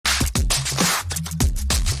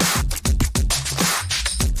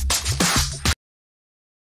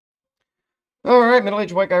Alright,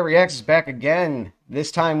 Middle-Aged White Guy Reacts is back again. This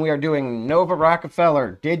time we are doing Nova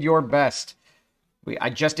Rockafeller, Did Your Best. I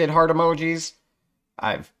just did heart emojis.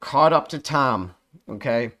 I've caught up to Tom,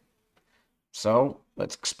 okay? So,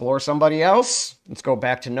 let's explore somebody else. Let's go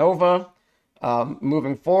back to Nova.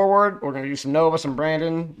 Moving forward, we're going to do some Nova, some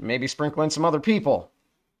Brandon, maybe sprinkle in some other people.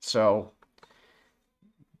 So,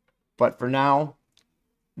 but for now,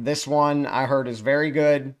 this one I heard is very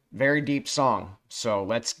good, very deep song. So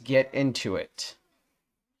let's get into it.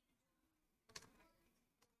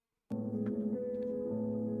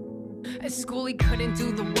 At school he couldn't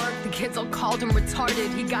do the work, the kids all called him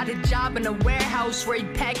retarded. He got a job in a warehouse where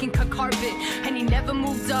he'd pack and cut carpet. And he never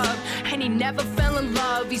moved up, and he never fell in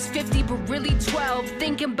love. He's 50 but really 12,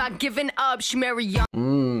 thinking about giving up. She married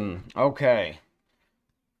young. Okay.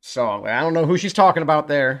 So, I don't know who she's talking about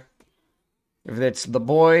there. If it's the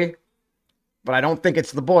boy, but I don't think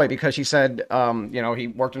it's the boy because she said, he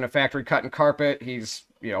worked in a factory cutting carpet. He's,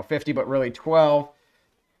 50 but really 12.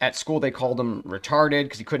 At school, they called him retarded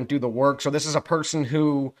because he couldn't do the work. So this is a person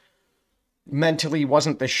who mentally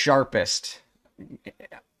wasn't the sharpest.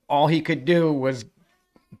 All he could do was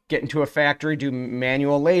get into a factory, do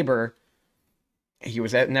manual labor. He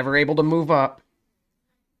was never able to move up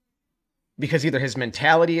because either his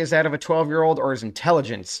mentality is that of a 12-year-old or his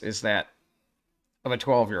intelligence is that of a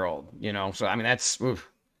 12-year-old, So, I mean, that's... Oof.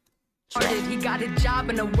 So. He got a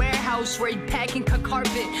job in a warehouse where he'd pack and cut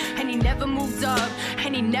carpet. And he never moved up,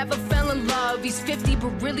 and he never fell in love. He's 50 but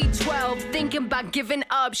really 12, thinking about giving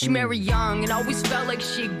up. She married young and always felt like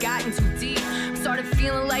she had gotten too deep. Started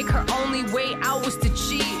feeling like her only way out was to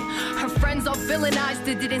cheat. Her friends all villainized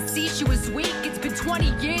her, didn't see she was weak. It's been 20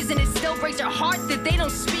 years and it still breaks her heart that they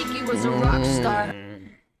don't speak. He was a rock star.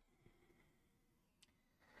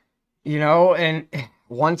 And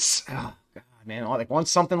once... Oh, God, man, once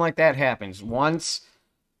something like that happens, once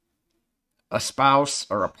a spouse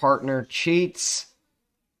or a partner cheats,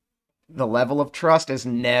 the level of trust is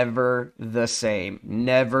never the same.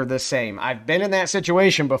 Never the same. I've been in that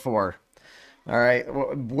situation before. All right,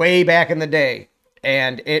 way back in the day,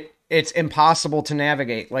 and it's impossible to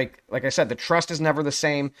navigate. Like I said, the trust is never the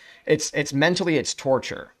same. It's mentally, it's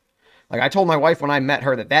torture. Like I told my wife when I met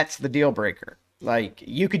her that's the deal breaker. Like,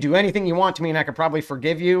 you could do anything you want to me and I could probably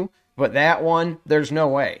forgive you, but that one, there's no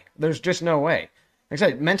way. There's just no way. Like I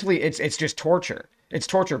said, mentally, it's just torture. It's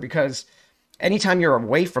torture because anytime you're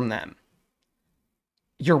away from them,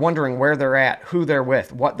 you're wondering where they're at, who they're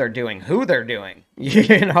with, what they're doing, who they're doing.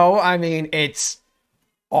 I mean, it's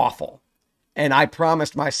awful. And I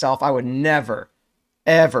promised myself I would never,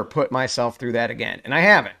 ever put myself through that again. And I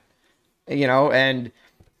haven't. And...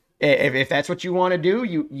 If that's what you want to do,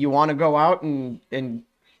 you want to go out and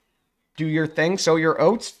do your thing, sow your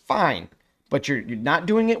oats, fine. But you're not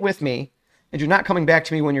doing it with me, and you're not coming back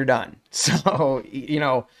to me when you're done. So,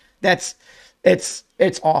 it's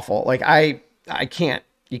awful. Like, I can't.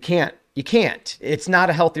 You can't. It's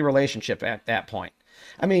not a healthy relationship at that point.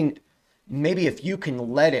 I mean, maybe if you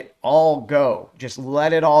can let it all go, just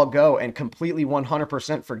let it all go and completely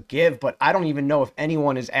 100% forgive, but I don't even know if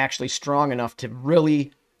anyone is actually strong enough to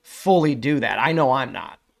really fully do that. I know I'm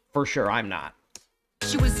not. For sure, I'm not.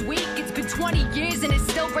 She was weak, it's been 20 years and it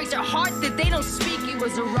still breaks her heart that they don't speak. He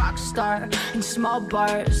was a rock star in small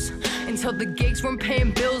bars until the gigs weren't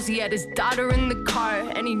paying bills. He had his daughter in the car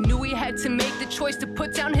and he knew he had to make the choice to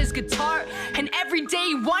put down his guitar. And every day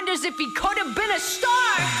he wonders if he could have been a star.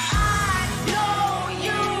 I know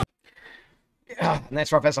you. And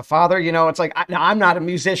that's rough as a father. It's like, I'm not a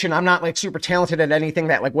musician. I'm not like super talented at anything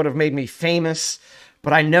that like would have made me famous.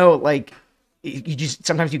 But I know, like,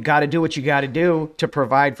 sometimes you got to do what you got to do to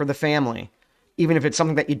provide for the family, even if it's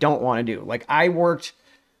something that you don't want to do. Like, I worked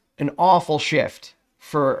an awful shift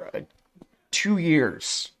for 2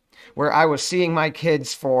 years where I was seeing my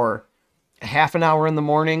kids for half an hour in the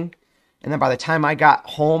morning, and then by the time I got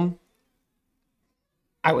home,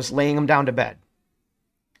 I was laying them down to bed.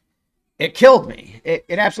 It killed me. It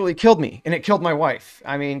absolutely killed me, and it killed my wife.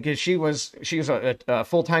 I mean, because she was a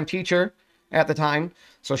full-time teacher at the time.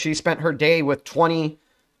 So she spent her day with 20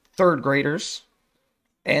 third graders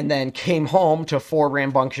and then came home to 4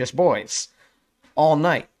 rambunctious boys all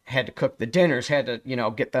night. Had to cook the dinners, had to,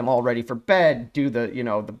 get them all ready for bed, do the,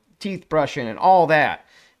 the teeth brushing and all that.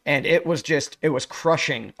 And it was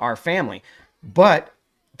crushing our family. But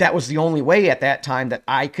that was the only way at that time that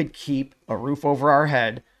I could keep a roof over our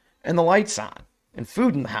head and the lights on and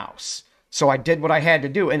food in the house. So I did what I had to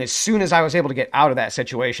do. And as soon as I was able to get out of that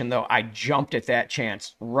situation, though, I jumped at that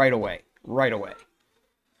chance right away.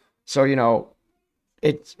 So,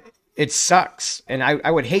 it sucks. And I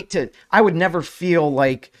would hate to, I would never feel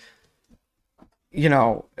like,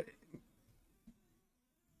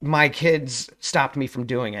 my kids stopped me from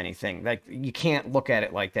doing anything. Like, you can't look at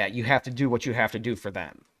it like that. You have to do what you have to do for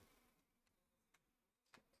them.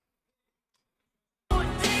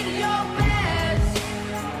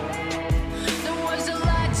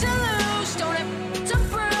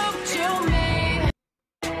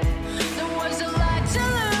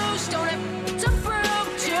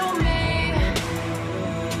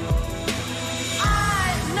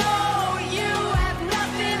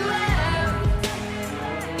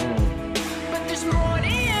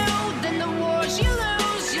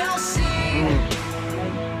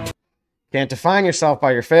 Can't define yourself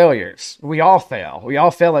by your failures. We all fail. We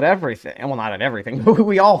all fail at everything. Well, not at everything.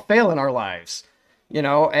 We all fail in our lives, you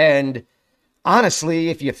know? And honestly,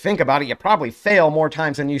 if you think about it, you probably fail more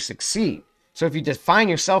times than you succeed. So if you define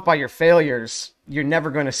yourself by your failures, you're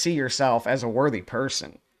never going to see yourself as a worthy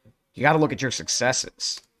person. You got to look at your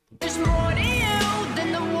successes. There's more to you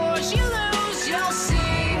than the wars you lose, you'll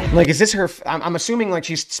see. Like, is this her? I'm assuming like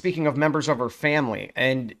she's speaking of members of her family.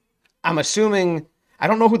 And I'm assuming... I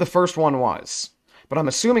don't know who the first one was, but I'm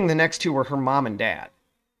assuming the next two were her mom and dad.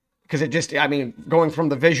 Because it just, I mean, going from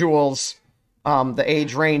the visuals, the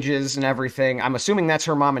age ranges and everything, I'm assuming that's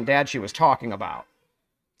her mom and dad she was talking about.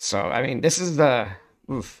 So, I mean, this is the,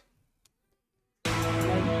 oof.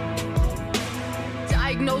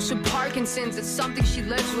 Diagnosed with Parkinson's, it's something she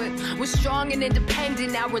lives with. Was strong and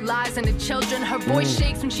independent, now relies on the children. Her voice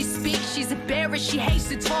shakes when she speaks, she's embarrassed, she hates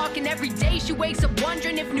to talk. And every day she wakes up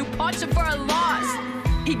wondering if new parts of her are lost.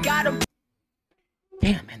 He got a...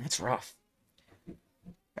 Damn, man, that's rough.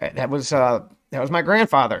 That was my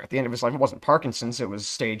grandfather. At the end of his life, it wasn't Parkinson's, it was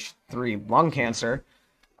stage 3 lung cancer.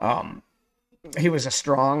 He was a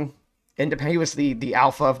strong, independent, he was the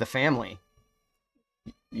alpha of the family.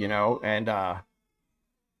 You know, and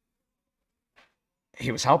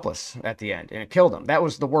he was helpless at the end, and it killed him. That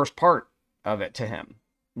was the worst part of it to him,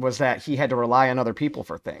 was that he had to rely on other people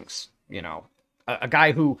for things, you know. A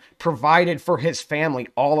guy who provided for his family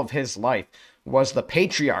all of his life was the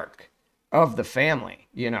patriarch of the family,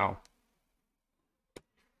 you know.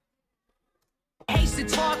 Hates to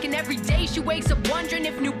talk, and every day she wakes up wondering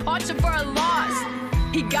if new parts of her are lost.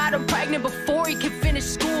 He got her pregnant before he could finish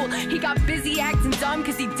school. He got busy acting dumb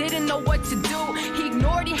because he didn't know what to do. He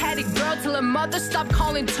ignored he had a girl till her mother stopped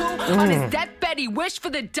calling too. On his deathbed he wished for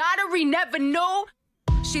the daughter he never knew.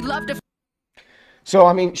 She loved her. So,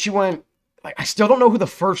 I mean, she went... Like, I still don't know who the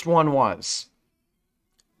first one was.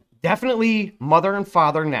 Definitely mother and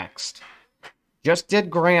father next. Just did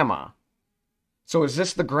grandma. So is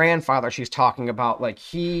this the grandfather she's talking about? Like,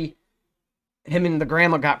 him and the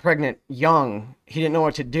grandma got pregnant young. He didn't know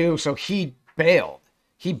what to do, so he bailed.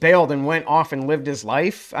 He bailed and went off and lived his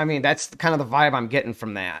life. I mean, that's kind of the vibe I'm getting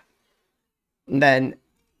from that. And then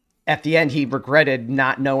at the end, he regretted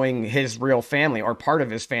not knowing his real family or part of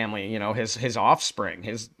his family, you know, his offspring,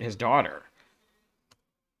 his daughter.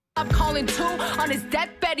 I'm calling too. On his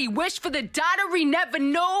deathbed he wished for the daughter he never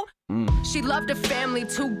knew. She loved her family,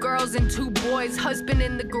 2 girls and 2 boys. Husband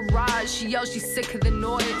in the garage, she yells she's sick of the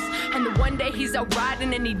noise. And the one day he's out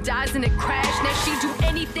riding and he dies in a crash. Now she'd do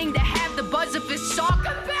anything to have the buzz of his song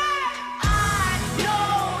come back. I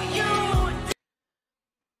know you.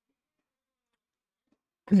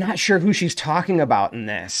 I'm not sure who she's talking about in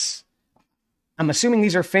this. I'm assuming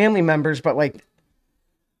these are family members, but like,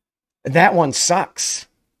 that one sucks.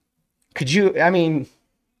 Could you, I mean,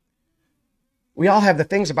 we all have the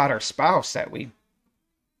things about our spouse that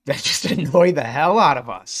just annoy the hell out of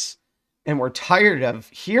us. And we're tired of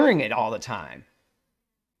hearing it all the time.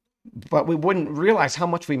 But we wouldn't realize how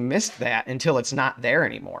much we missed that until it's not there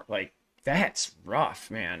anymore. Like, that's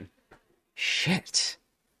rough, man. Shit.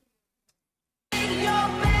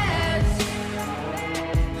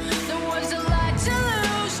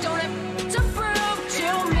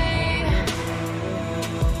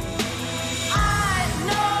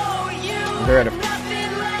 They're at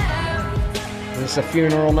is this a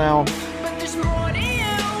funeral now?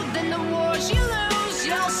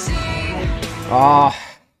 Ah,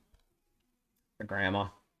 the grandma.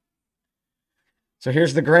 So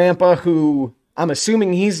here's the grandpa who, I'm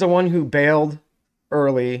assuming he's the one who bailed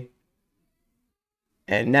early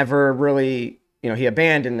and never really, you know, he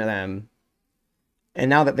abandoned them. And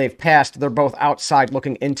now that they've passed, they're both outside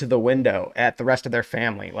looking into the window at the rest of their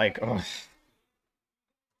family. Like, ugh.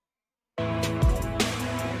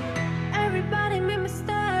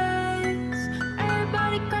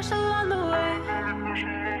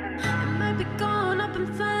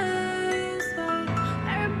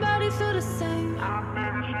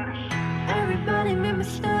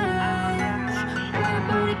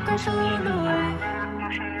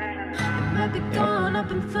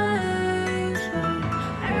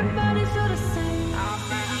 everybody feel the same.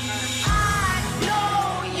 I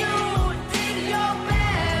know you did your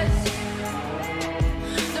best.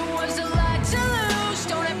 There was a lot to lose,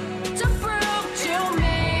 don't have to prove to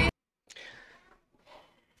me.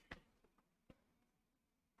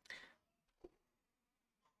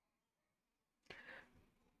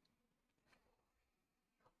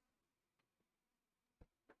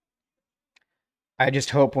 I just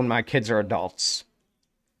hope when my kids are adults,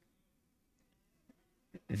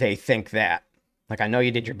 they think that. Like, I know you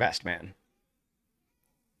did your best, man.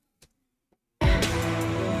 I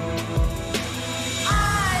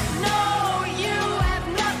know you have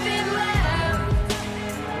nothing left,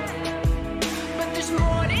 but there's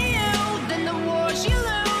more to you than the wars you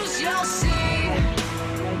lose, you'll see.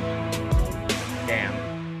 Damn.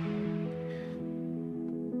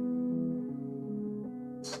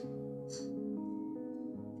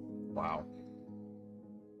 Wow.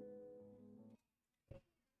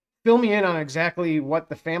 Fill me in on exactly what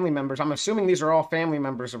the family members, I'm assuming these are all family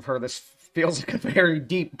members of her. This feels like a very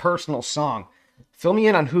deep personal song. Fill me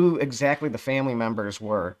in on who exactly the family members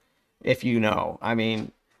were, if you know. I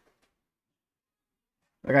mean,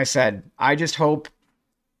 like I said, I just hope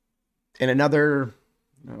in another,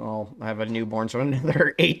 well, I have a newborn, so in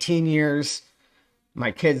another 18 years,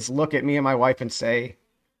 my kids look at me and my wife and say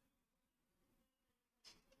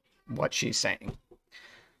what she's saying.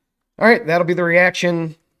 All right, that'll be the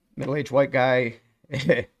reaction. Middle-aged white guy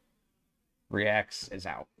reacts is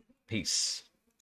out. Peace.